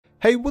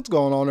Hey, what's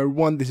going on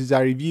everyone, this is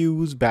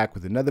iReviews back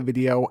with another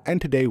video,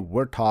 and today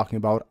we're talking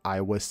about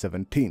iOS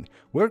 17.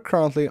 We're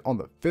currently on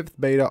the 5th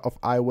beta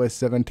of iOS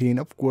 17.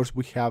 Of course,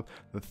 we have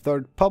the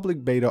 3rd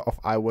public beta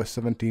of iOS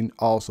 17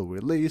 also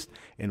released,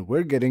 and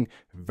we're getting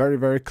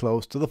very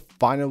close to the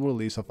final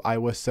release of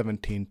iOS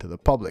 17 to the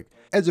public.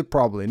 As you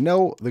probably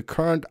know, the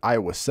current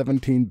iOS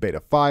 17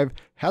 beta 5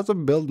 has a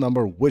build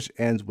number which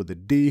ends with a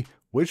D,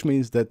 which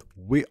means that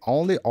we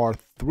only are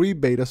 3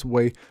 betas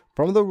away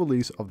from the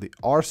release of the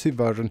RC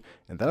version,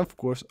 and then of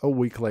course a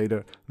week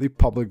later the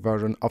public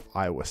version of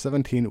iOS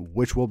 17,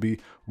 which will be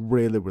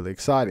really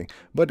exciting.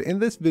 But in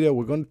this video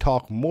we're going to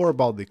talk more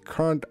about the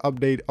current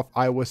update of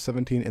iOS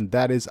 17, and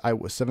that is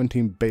iOS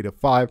 17 beta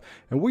 5,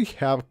 and we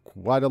have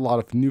quite a lot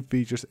of new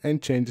features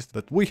and changes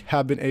that we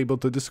have been able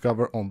to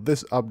discover on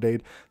this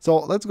update. So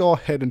let's go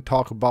ahead and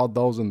talk about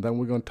those, and then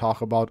we're going to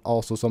talk about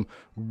also some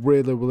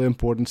really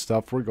important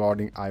stuff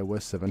regarding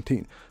iOS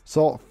 17.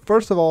 So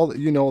first of all,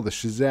 you know, the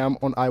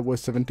Shazam on iOS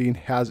 17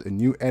 has a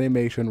new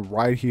animation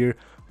right here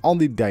on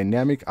the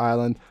dynamic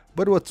island,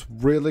 but what's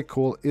really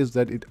cool is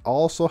that it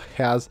also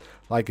has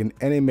like an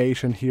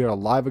animation here, a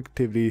live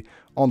activity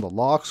on the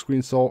lock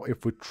screen. So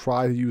if we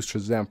try to use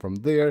Shazam from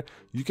there,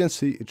 you can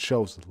see it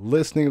shows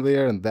listening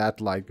there and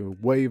that like a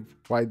wave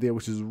right there,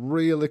 which is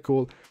really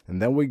cool. And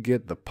then we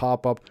get the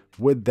pop-up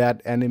with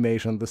that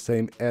animation, the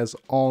same as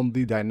on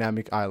the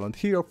dynamic island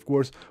here, of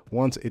course,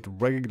 once it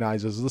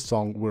recognizes the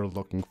song we're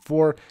looking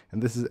for.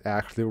 And this is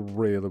actually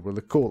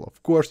really cool.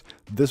 Of course,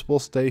 this will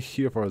stay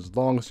here for as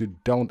long as you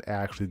don't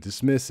actually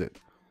dismiss it.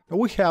 Now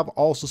we have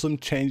also some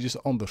changes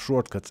on the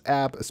Shortcuts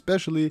app,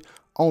 especially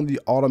on the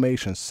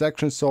automation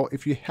section. So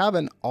if you have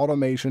an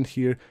automation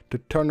here to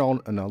turn on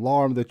an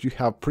alarm that you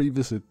have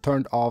previously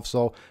turned off,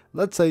 so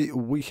let's say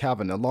we have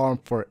an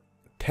alarm for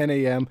 10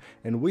 a.m.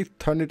 and we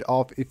turn it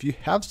off. If you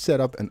have set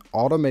up an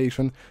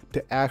automation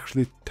to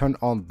actually turn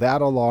on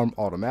that alarm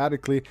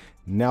automatically,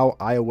 now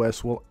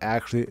iOS will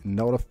actually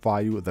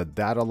notify you that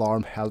that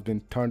alarm has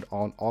been turned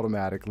on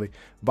automatically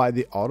by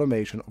the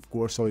automation, of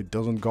course, so it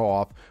doesn't go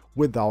off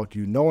without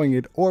you knowing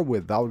it or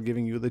without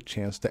giving you the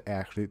chance to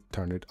actually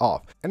turn it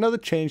off. Another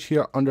change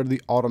here under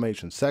the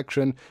automation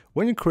section,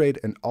 when you create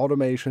an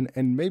automation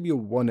and maybe you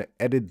want to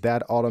edit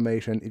that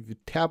automation, if you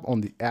tap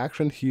on the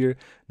action here,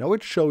 now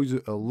it shows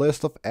you a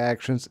list of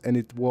actions, and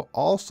it will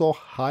also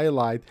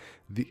highlight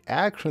the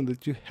action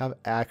that you have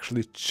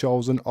actually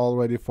chosen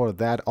already for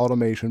that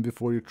automation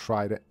before you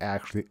try to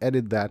actually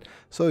edit that,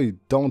 so you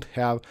don't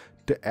have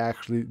to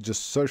actually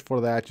just search for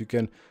that. You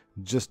can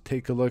just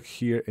take a look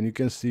here and you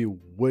can see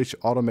which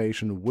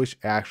automation, which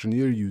action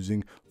you're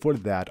using for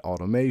that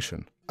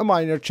automation. A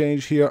minor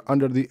change here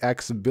under the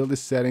accessibility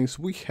settings,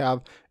 we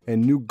have a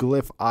new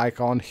glyph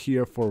icon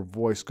here for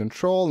voice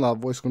control. Now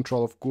voice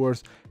control, of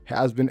course,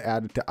 has been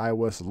added to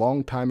iOS a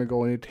long time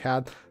ago, and it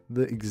had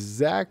the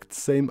exact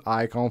same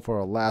icon for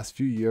the last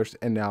few years,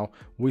 and now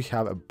we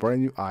have a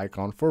brand new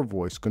icon for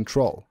voice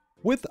control.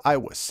 With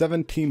iOS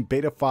 17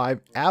 beta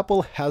 5,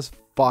 Apple has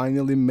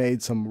finally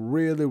made some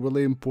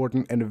really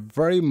important and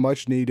very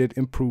much needed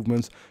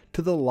improvements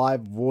to the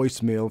live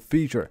voicemail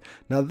feature.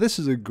 Now this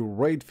is a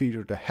great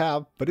feature to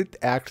have, but it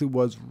actually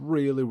was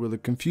really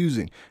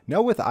confusing.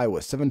 Now with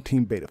iOS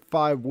 17 beta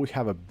 5, we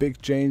have a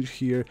big change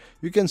here.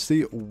 You can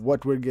see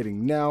what we're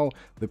getting now.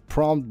 The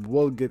prompt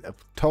will get a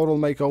total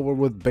makeover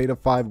with beta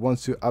 5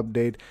 once you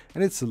update,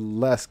 and it's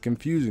less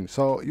confusing.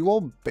 So you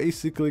will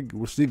basically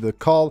receive the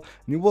call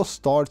and you will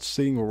start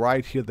seeing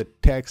right here the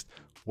text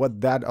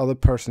what that other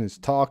person is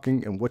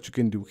talking, and what you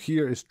can do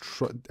here is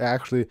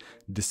actually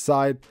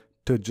decide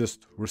to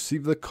just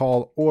receive the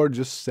call or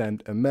just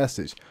send a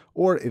message.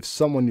 Or if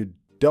someone you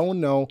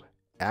don't know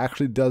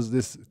actually does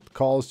this,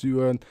 calls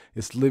you and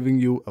is leaving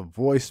you a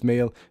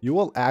voicemail, you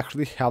will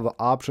actually have the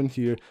option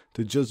here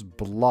to just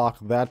block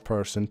that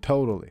person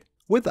totally.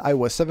 With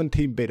iOS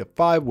 17 beta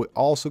 5, we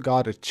also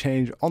got a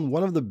change on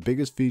one of the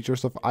biggest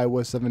features of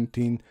iOS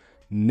 17,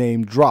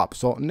 name drop.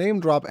 So name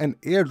drop and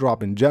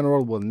airdrop in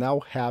general will now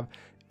have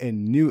a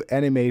new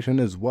animation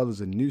as well as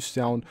a new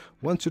sound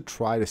once you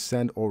try to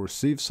send or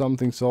receive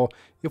something. So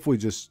if we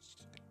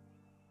just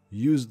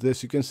use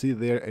this, you can see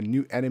there a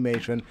new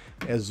animation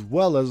as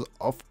well as,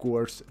 of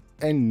course,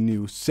 a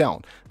new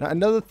sound. Now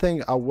another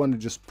thing I want to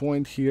just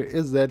point here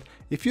is that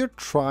if you're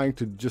trying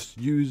to just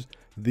use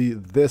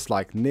this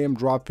like name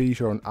drop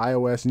feature on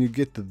iOS and you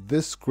get to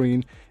this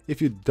screen,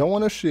 if you don't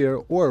want to share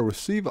or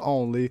receive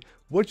only,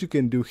 what you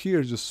can do here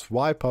is just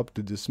swipe up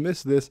to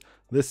dismiss this.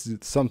 This is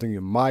something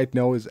you might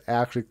know is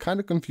actually kind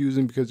of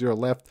confusing because you're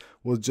left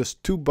with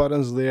just 2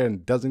 buttons there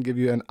and doesn't give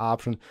you an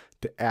option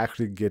to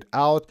actually get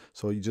out.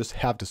 So you just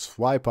have to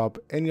swipe up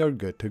and you're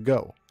good to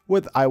go.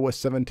 With iOS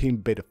 17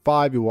 beta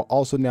 5, you will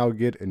also now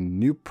get a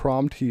new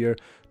prompt here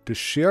to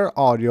share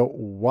audio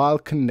while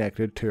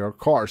connected to your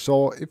car.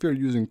 So if you're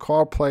using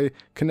CarPlay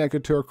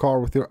connected to your car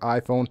with your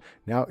iPhone,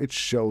 now it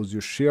shows you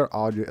share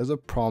audio as a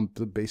prompt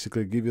to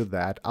basically give you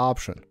that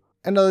option.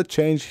 Another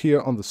change here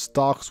on the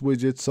stocks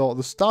widget. So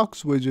the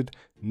stocks widget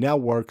now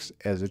works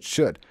as it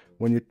should.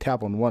 when you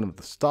tap on one of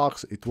the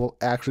stocks, it will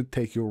actually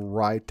take you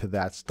right to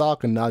that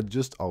stock and not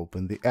just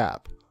open the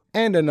app.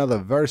 And another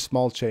very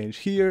small change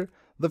here,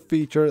 the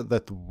feature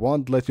that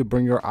won't let you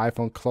bring your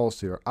iPhone close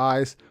to your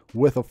eyes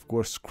with, of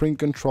course, screen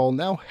control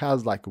now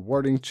has like a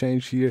wording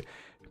change here.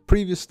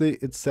 Previously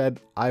it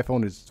said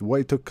iPhone is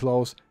way too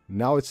close.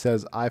 Now it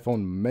says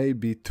iPhone may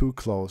be too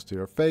close to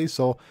your face,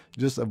 so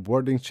just a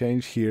wording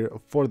change here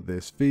for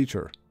this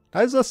feature.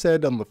 As I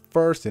said on the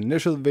first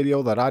initial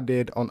video that I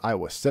did on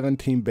iOS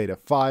 17 Beta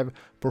 5,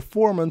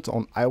 performance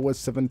on iOS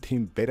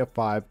 17 Beta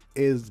 5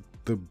 is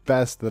the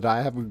best that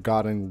I have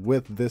gotten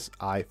with this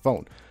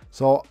iPhone.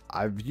 So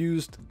I've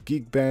used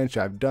Geekbench,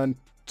 I've done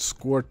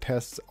score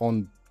tests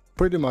on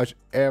pretty much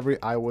every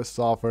iOS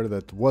software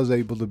that was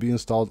able to be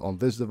installed on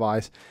this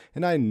device,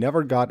 and I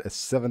never got a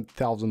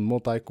 7000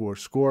 multi-core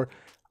score.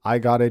 I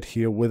got it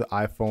here with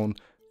iPhone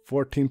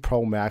 14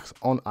 Pro Max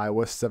on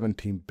iOS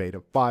 17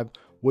 Beta 5,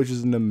 which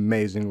is an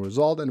amazing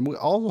result, and we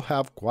also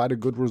have quite a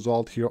good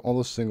result here on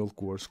the single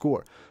core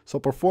score. So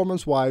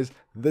performance wise,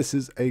 this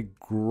is a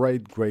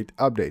great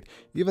update.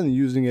 Even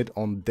using it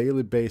on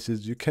daily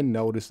basis, you can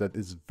notice that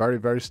it's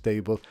very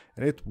stable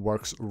and it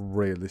works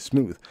really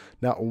smooth.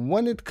 Now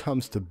when it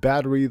comes to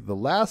battery, the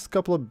last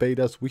couple of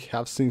betas we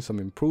have seen some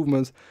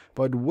improvements,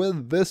 but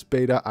with this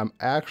beta I'm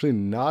actually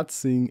not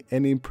seeing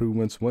any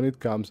improvements when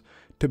it comes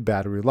to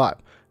battery life.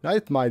 Now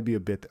it might be a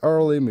bit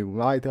early, we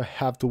might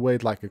have to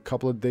wait like a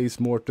couple of days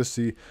more to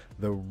see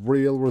the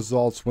real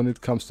results when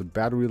it comes to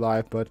battery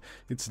life, but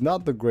it's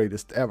not the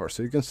greatest ever.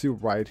 So you can see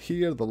right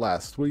here the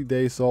last 3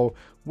 days, so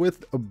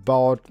with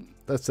about,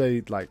 let's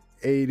say, like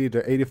 80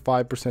 to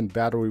 85%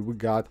 battery, we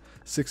got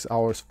 6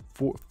 hours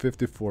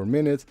 54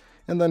 minutes,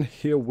 and then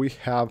here we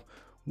have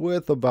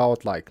with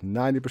about like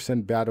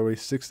 90% battery,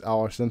 6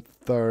 hours and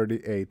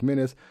 38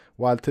 minutes,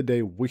 while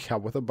today we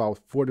have with about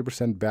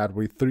 40%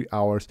 battery, 3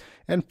 hours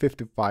and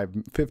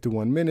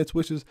 51 minutes,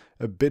 which is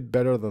a bit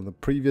better than the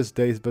previous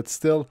days, but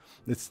still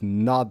it's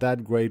not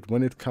that great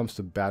when it comes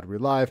to battery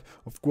life,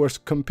 of course,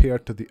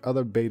 compared to the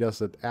other betas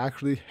that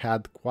actually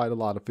had quite a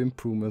lot of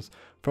improvements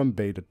from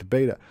beta to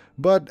beta.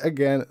 But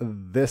again,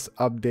 this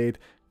update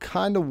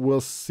kind of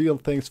will seal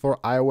things for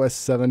iOS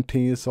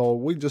 17, so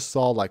we just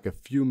saw like a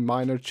few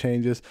minor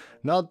changes,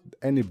 not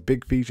any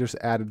big features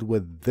added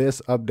with this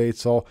update.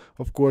 So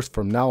of course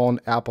from now on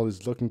Apple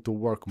is looking to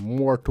work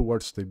more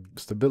towards the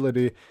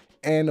stability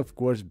and of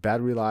course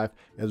battery life,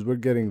 as we're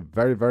getting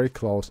very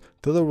close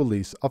to the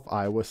release of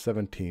iOS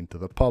 17 to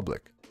the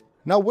public.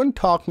 Now when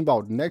talking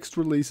about next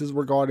releases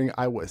regarding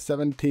iOS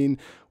 17,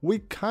 we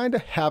kind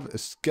of have a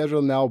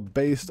schedule now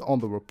based on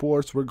the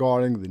reports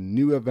regarding the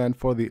new event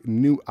for the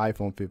new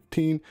iPhone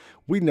 15.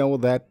 We know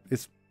that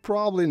it's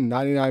probably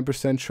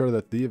 99% sure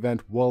that the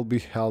event will be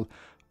held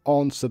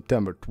on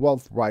September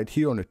 12th right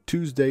here on a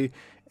Tuesday,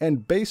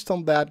 and based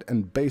on that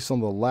and based on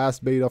the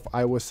last beta of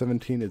iOS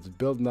 17, its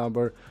build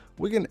number,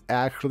 we can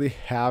actually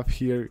have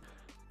here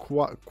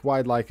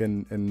quite like a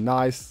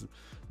nice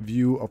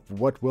view of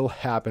what will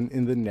happen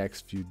in the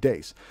next few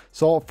days.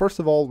 So first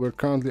of all, we're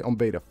currently on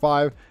beta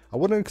 5. I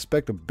wouldn't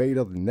expect a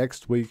beta the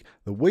next week.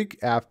 The week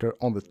after,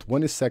 on the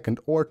 22nd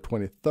or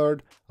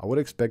 23rd, I would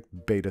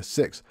expect beta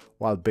 6,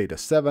 while beta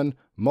 7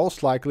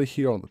 most likely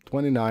here on the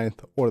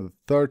 29th or the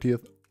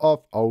 30th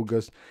of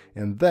August,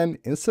 and then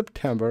in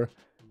September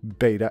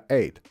beta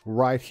 8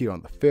 right here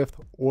on the 5th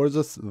or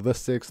the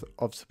 6th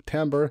of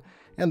September,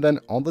 and then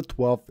on the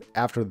 12th,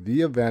 after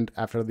the event,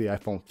 after the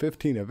iPhone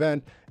 15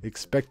 event,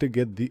 expect to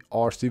get the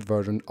RC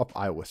version of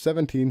iOS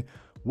 17,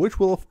 which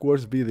will of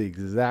course be the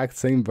exact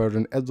same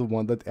version as the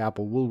one that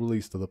Apple will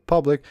release to the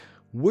public,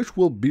 which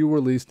will be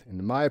released,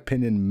 in my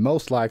opinion,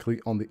 most likely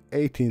on the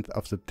 18th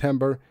of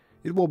September.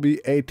 It will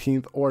be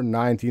 18th or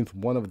 19th,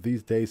 one of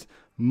these days,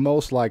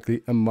 most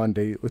likely a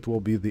Monday. It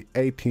will be the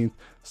 18th,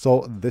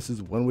 so this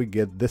is when we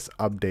get this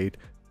update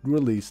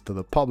released to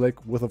the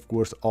public with of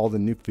course all the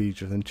new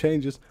features and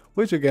changes,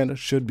 which again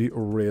should be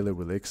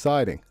really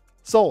exciting.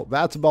 So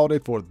that's about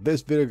it for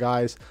this video,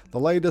 guys. The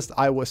latest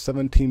iOS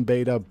 17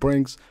 beta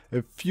brings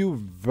a few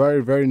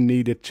very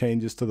needed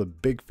changes to the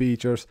big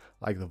features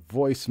like the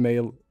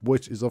voicemail,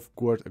 which is of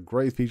course a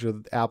great feature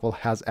that Apple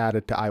has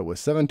added to iOS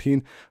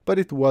 17, but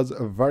it was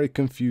very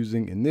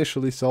confusing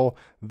initially, so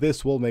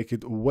this will make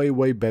it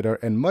way better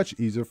and much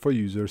easier for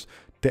users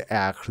to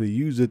actually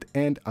use it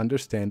and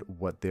understand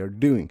what they're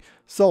doing.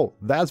 So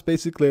that's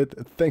basically it.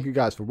 Thank you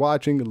guys for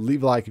watching.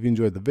 Leave a like if you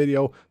enjoyed the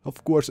video.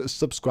 Of course,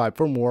 subscribe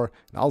for more,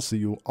 and I'll see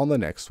you on the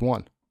next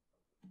one.